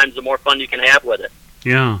 sometimes the more fun you can have with it.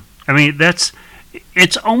 Yeah. I mean, it's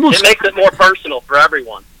almost... It makes it more personal for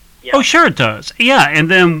everyone. Yeah. Oh, sure it does. Yeah, and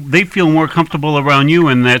then they feel more comfortable around you,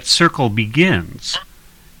 and that circle begins.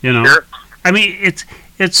 Sure. I mean, it's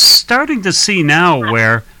starting to see now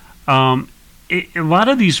where a lot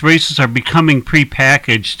of these races are becoming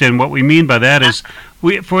prepackaged, and what we mean by that is,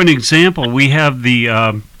 for an example, we have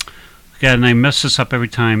the God, and I mess this up every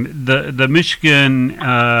time. The Michigan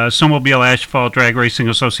Snowmobile Asphalt Drag Racing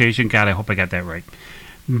Association. God, I hope I got that right.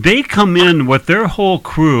 They come in with their whole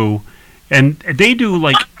crew, and they do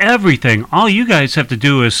like everything. All you guys have to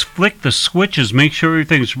do is flick the switches, make sure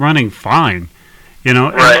everything's running fine. You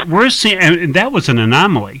know, Right. and we're seeing, and that was an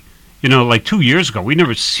anomaly. You know, like 2 years ago, we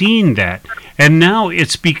never seen that, and now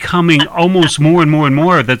it's becoming almost more and more and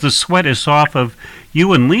more that the sweat is off of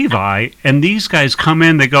you and Levi, and these guys come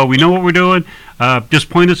in, they go, we know what we're doing, just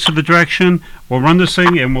point us to the direction, we'll run this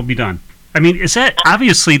thing, and we'll be done. I mean, is that,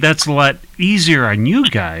 obviously that's a lot easier on you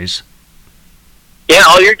guys. Yeah,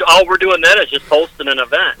 all we're doing then is just hosting an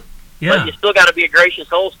event. But Yeah, you still got to be a gracious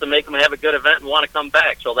host to make them have a good event and want to come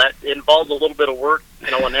back. So that involves a little bit of work, in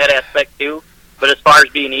that aspect too. But as far as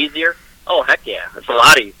being easier, oh heck yeah, it's a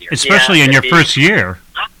lot easier. especially in your first year.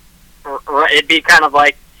 It'd be kind of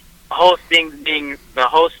like hosting, being the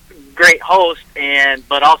host, great host,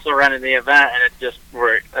 but also running the event, and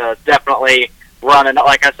we're definitely running,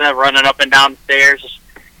 like I said, running up and down the stairs,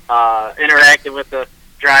 interacting with the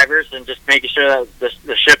drivers, and just making sure that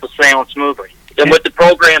the ship is sailing smoothly. And with the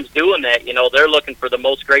programs doing that, they're looking for the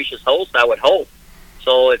most gracious host, I would hope.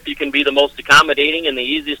 So if you can be the most accommodating and the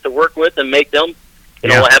easiest to work with and make them,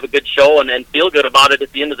 have a good show and feel good about it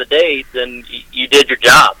at the end of the day, then you did your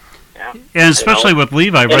job. Yeah. And especially with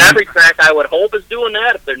Levi. And every track, I would hope, is doing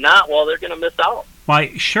that. If they're not, well, they're going to miss out.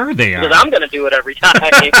 Why, sure they are. Because I'm going to do it every time.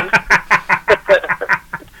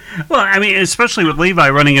 Well, I mean, especially with Levi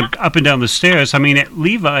running up and down the stairs. I mean,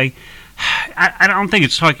 Levi, I don't think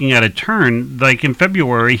it's talking out of turn. Like in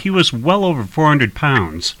February, he was well over 400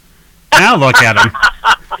 pounds. Now look at him.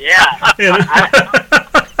 Yeah. You know?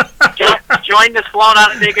 Join the Sloan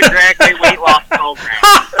Onondaga Dragway weight loss program.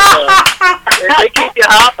 They keep you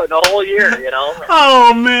hopping the whole year,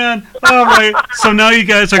 Oh, man. All right. So now you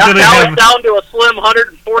guys are going to Now have... it's down to a slim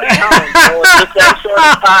 140 pounds, so it's just that short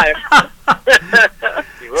of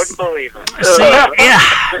time. You wouldn't believe it. See,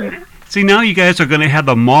 yeah. See, now you guys are going to have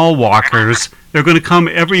the mall walkers. They're going to come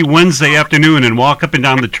every Wednesday afternoon and walk up and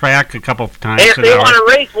down the track a couple of times Hey, if an they hour. want to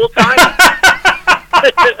race, we'll time it.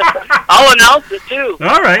 I'll announce it, too.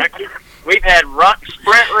 All right. We've had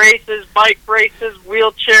sprint races, bike races,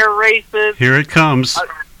 wheelchair races, Here it comes.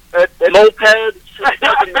 Mopeds, it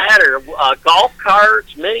doesn't matter. Golf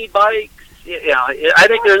carts, mini bikes. Yeah, I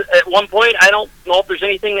think there's, at one point, I don't know if there's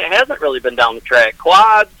anything that hasn't really been down the track.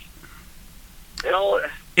 Quads,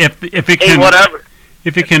 If it hey, can whatever.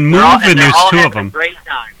 if it can They're all- move and they're there's all two of having a them. Great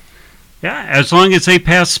time. Yeah, as long as they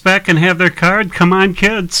pass spec and have their card, come on,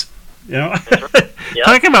 kids. You know. Yep.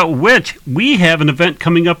 Talking about which, we have an event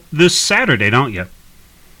coming up this Saturday, don't you?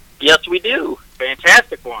 Yes, we do.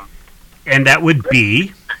 fantastic one. And that would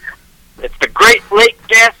be? It's the Great Lake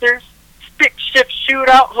Gassers Stick Shift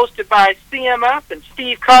Shootout hosted by CMF and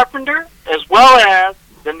Steve Carpenter, as well as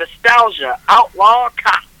the Nostalgia Outlaw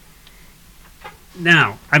Cop.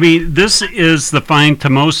 Now, I mean, this is the Fine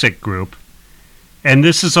Tomosic group, and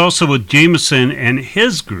this is also with Jameson and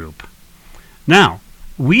his group. Now,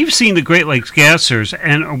 we've seen the Great Lakes Gassers,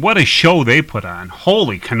 and what a show they put on.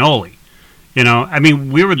 Holy cannoli. You know, I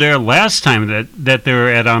mean, we were there last time that they were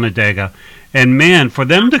at Onondaga, and man, for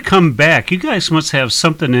them to come back, you guys must have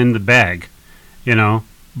something in the bag, you know.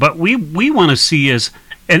 But we want to see is,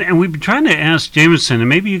 and we've been trying to ask Jameson, and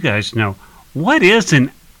maybe you guys know, what is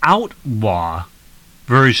an outlaw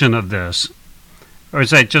version of this? Or is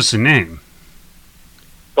that just a name?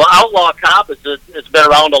 Well, Outlaw Comp it's been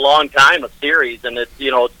around a long time, a series, and it's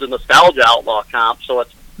it's the nostalgia Outlaw Comp, so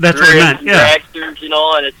it's That's what I meant, yeah.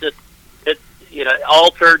 dragsters, and it's just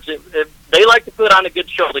altered. They like to put on a good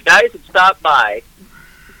show. The guys had stopped by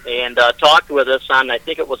and talked with us on, I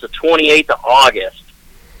think it was the 28th of August,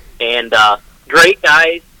 and great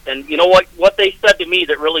guys. And you know what they said to me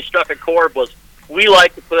that really struck a chord was, we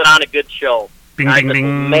like to put on a good show. Ding, I ding, said,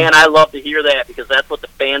 ding. man, I love to hear that because that's what the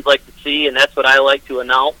fans like to see, and that's what I like to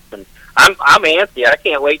announce. And I'm antsy. I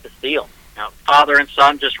can't wait to see them. Father and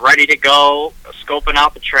son just ready to go, scoping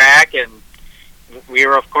out the track, and we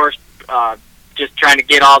were, of course, just trying to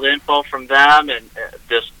get all the info from them and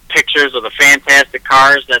just pictures of the fantastic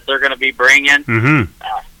cars that they're going to be bringing.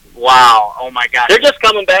 Mm-hmm. Wow. Oh, my gosh. They're just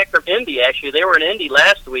coming back from Indy. Actually, they were in Indy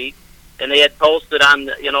last week, and they had posted on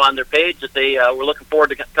on their page that they were looking forward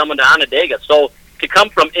to coming to Onondaga. So to come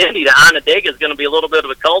from Indy to Onondaga is going to be a little bit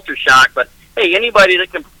of a culture shock. But hey, anybody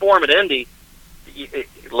that can perform at Indy,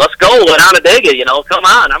 let's go at Onondaga. Come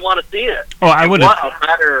on, I want to see it. Oh, I would What have. a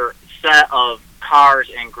better set of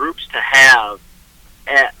cars and groups to have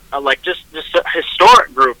at just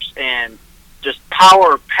historic groups and just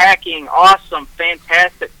power packing, awesome,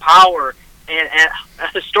 fantastic power and at a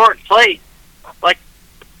historic place. Like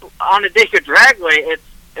Onondaga Dragway,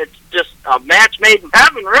 it's just a match made in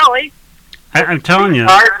heaven, really. I'm telling you.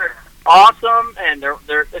 Cars are awesome, and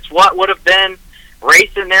it's what would have been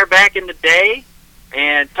racing there back in the day,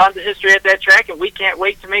 and tons of history at that track, and we can't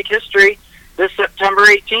wait to make history this September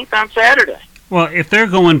 18th on Saturday. Well, if they're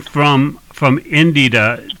going from Indy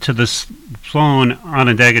to the Sloan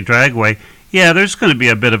Onondaga Dragway, yeah, there's going to be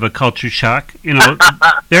a bit of a culture shock. You know,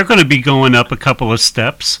 they're going to be going up a couple of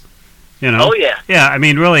steps. You know? Oh, yeah. Yeah, I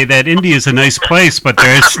mean, really, that Indy is a nice place, but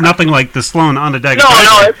there's nothing like the Sloan Onondaga. No,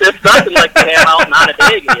 it's nothing like they have out in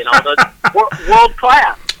Onondaga. You know, world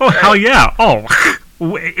class. Oh, right? Hell yeah! Oh,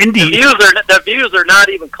 Indy. The views are not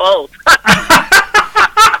even close.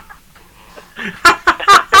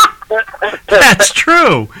 That's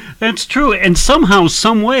true. That's true. And somehow,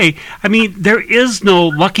 some way, I mean, there is no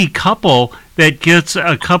lucky couple that gets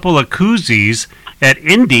a couple of koozies at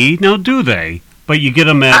Indy. Now, do they? But you get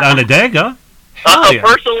them at Onondaga. A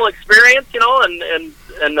personal experience, you know, and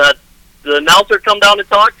the announcer come down to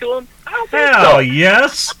talk to him. I don't think so.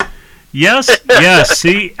 Yes. Yes.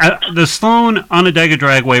 See, the Sloan Onondaga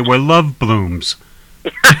Dragway where love blooms.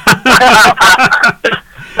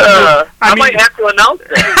 I might have to announce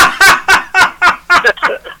that.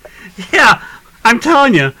 Yeah, I'm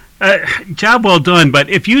telling you, job well done. But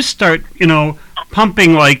if you start, you know,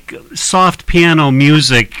 pumping like soft piano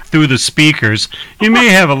music through the speakers, you may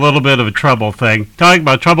have a little bit of a trouble thing. Talking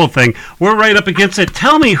about trouble thing, we're right up against it.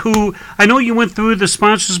 Tell me who, I know you went through the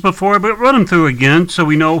sponsors before, but run them through again so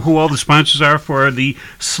we know who all the sponsors are for the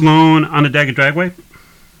Sloan Onondaga Dragway.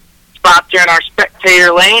 Sponsor in our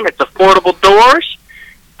spectator lane, it's affordable doors.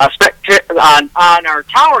 On our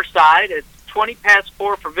tower side, it's 20 past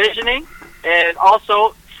 4 provisioning, and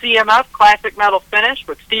also CMF, Classic Metal Finish,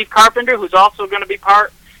 with Steve Carpenter, who's also going to be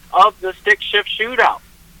part of the Stick Shift Shootout.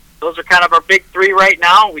 Those are kind of our big 3 right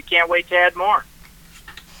now, and we can't wait to add more.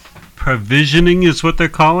 Provisioning is what they're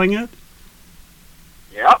calling it?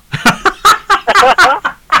 Yep.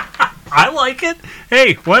 I like it.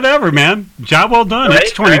 Hey, whatever, man. Job well done. Right,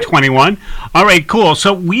 it's 2021. Right. All right, cool.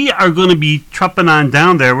 So we are going to be trupping on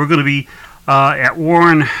down there. We're going to be at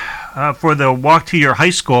Warren for the walk to your high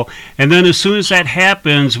school. And then as soon as that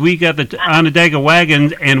happens, we got the Onondaga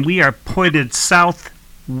wagon, and we are pointed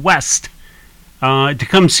southwest to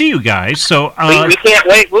come see you guys. So we can't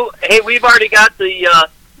wait. Hey, we've already got the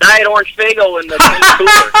Diet Orange Fago in the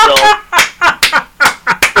cooler, so...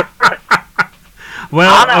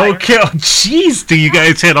 Well, okay. Oh, jeez, do you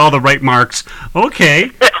guys hit all the right marks? Okay,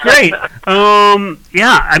 great. Yeah,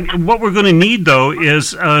 I mean, what we're going to need, though,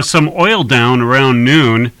 is some oil down around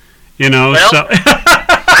noon, you know. Well, so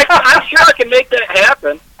I'm sure I can make that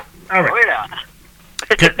happen. All right. Oh, yeah.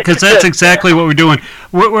 Because that's exactly what we're doing.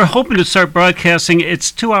 We're hoping to start broadcasting. It's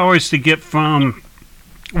 2 hours to get from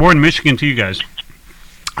Warren, Michigan to you guys.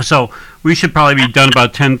 So we should probably be done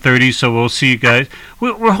about 10:30, so we'll see you guys.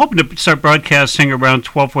 We're hoping to start broadcasting around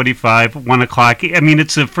 12:45, 1 o'clock. I mean,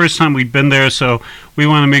 it's the first time we've been there, so we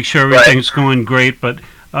want to make sure everything's going great. But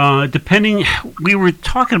depending, we were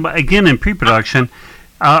talking about, again, in pre-production,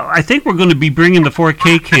 I think we're going to be bringing the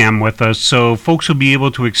 4K cam with us, so folks will be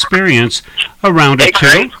able to experience a round or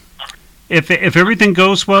two. If everything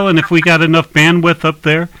goes well and if we got enough bandwidth up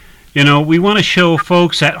there, you know, we want to show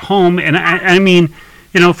folks at home, and I mean...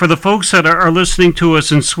 You know, for the folks that are listening to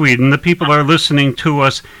us in Sweden, the people are listening to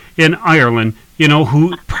us in Ireland, you know,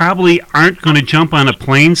 who probably aren't going to jump on a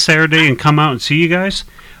plane Saturday and come out and see you guys,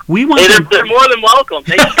 we want they're more than welcome.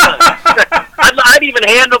 I'd even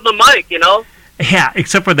hand them the mic, you know. Yeah,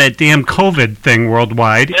 except for that damn COVID thing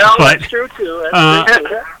worldwide. Yeah, but, that's true, too. That's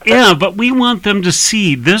true. Yeah, but we want them to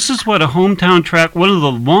see this is what a hometown track, one of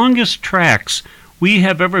the longest tracks we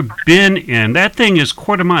have ever been in. That thing is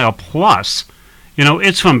 1/4 mile plus. You know,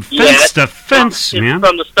 it's from fence to fence, man.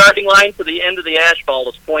 From the starting line to the end of the asphalt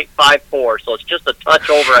is .54, so it's just a touch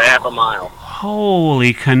over a half a mile.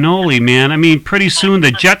 Holy cannoli, man. I mean, pretty soon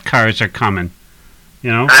the jet cars are coming,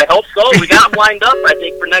 you know? I hope so. We got them lined up, I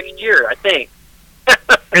think, for next year, I think.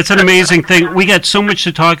 It's an amazing thing. We got so much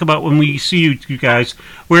to talk about when we see you guys.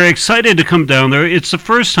 We're excited to come down there. It's the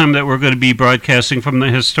first time that we're going to be broadcasting from the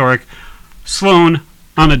historic Sloan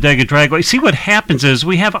Onondaga Dragway. See, what happens is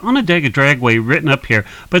we have Onondaga Dragway written up here,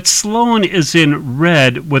 but Sloan is in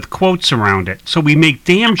red with quotes around it. So we make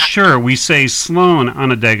damn sure we say Sloan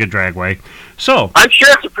Onondaga Dragway. So I'm sure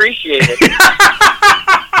it's appreciated.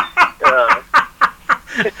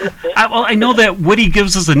 I know that Woody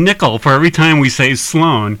gives us a nickel for every time we say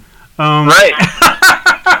Sloan. Right.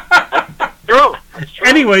 True.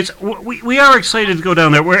 Anyways, we are excited to go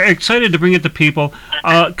down there. We're excited to bring it to people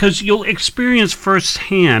because you'll experience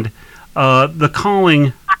firsthand the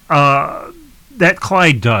calling, that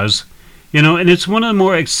Clyde does, and it's one of the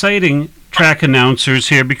more exciting track announcers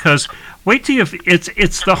here because wait till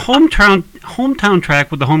it's the hometown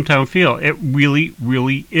track with the hometown feel. It really,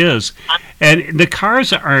 really is, and the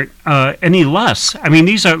cars aren't any less. I mean,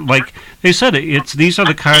 these are like they said. These are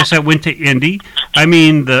the cars that went to Indy. I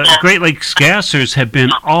mean, the Great Lakes Gassers have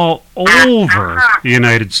been all over the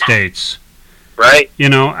United States. Right.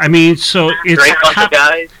 I mean, so it's great bunch of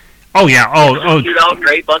guys. Oh yeah.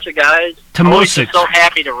 Great bunch of guys. We're just so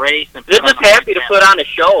happy to race. They're just happy to put on a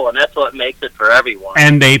show, and that's what makes it for everyone.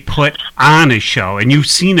 And they put on a show, and you've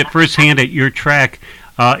seen it firsthand at your track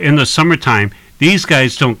in the summertime. These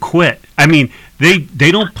guys don't quit. I mean, they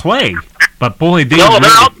don't play, but boy, they're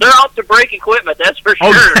out to break equipment. That's for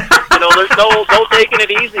sure. There's no taking it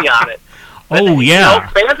easy on it. But, yeah.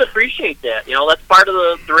 Fans appreciate that. That's part of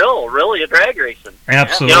the thrill, really, of drag racing.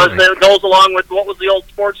 Absolutely. It goes along with what was the old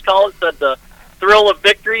sports call? It said the thrill of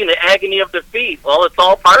victory and the agony of defeat. Well, it's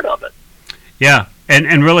all part of it. Yeah,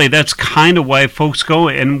 and really, that's kind of why folks go.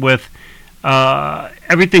 And with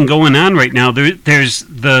everything going on right now, there's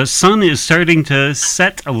the sun is starting to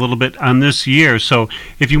set a little bit on this year. So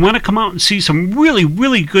if you want to come out and see some really,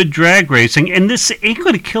 really good drag racing, and this ain't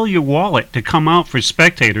going to kill your wallet to come out for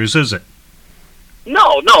spectators, is it?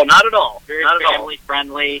 No, not at all. Very not family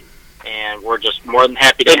friendly, and we're just more than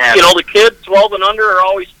happy to have it. The kids 12 and under are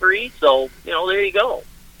always free, so there you go.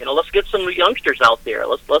 Let's get some youngsters out there.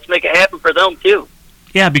 Let's make it happen for them too.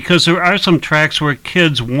 Yeah, because there are some tracks where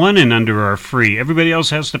kids 1 and under are free. Everybody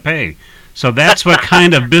else has to pay. So that's what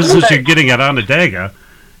kind of business you're getting at Onondaga.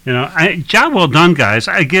 Job well done, guys.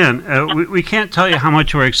 Again, we can't tell you how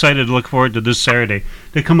much we're excited to look forward to this Saturday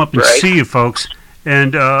to come up and see you folks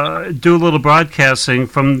and do a little broadcasting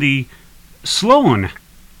from the Sloan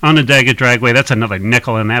Onondaga Dragway. That's another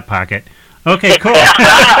nickel in that pocket. Okay, cool.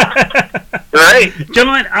 Right.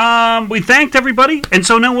 Gentlemen, we thanked everybody, and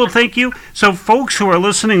so now we'll thank you. So folks who are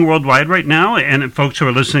listening worldwide right now, and folks who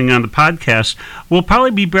are listening on the podcast, we'll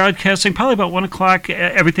probably be broadcasting probably about 1 o'clock,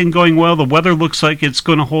 everything going well. The weather looks like it's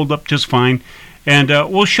going to hold up just fine. And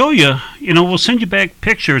we'll show you, we'll send you back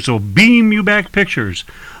pictures, we'll beam you back pictures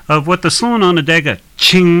of what the Sloan Onondaga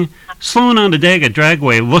Dragway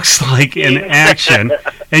looks like in action.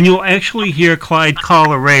 And you'll actually hear Clyde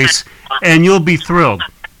call a race, and you'll be thrilled.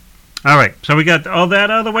 All right, so we got all that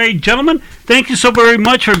out of the way. Gentlemen, thank you so very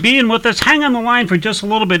much for being with us. Hang on the line for just a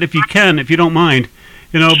little bit if you can, if you don't mind.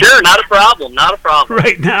 Sure, not a problem.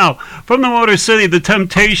 Right now, from the Motor City, the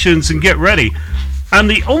Temptations, and get ready. On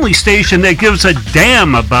the only station that gives a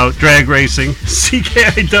damn about drag racing,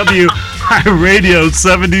 CKIW Radio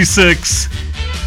 76.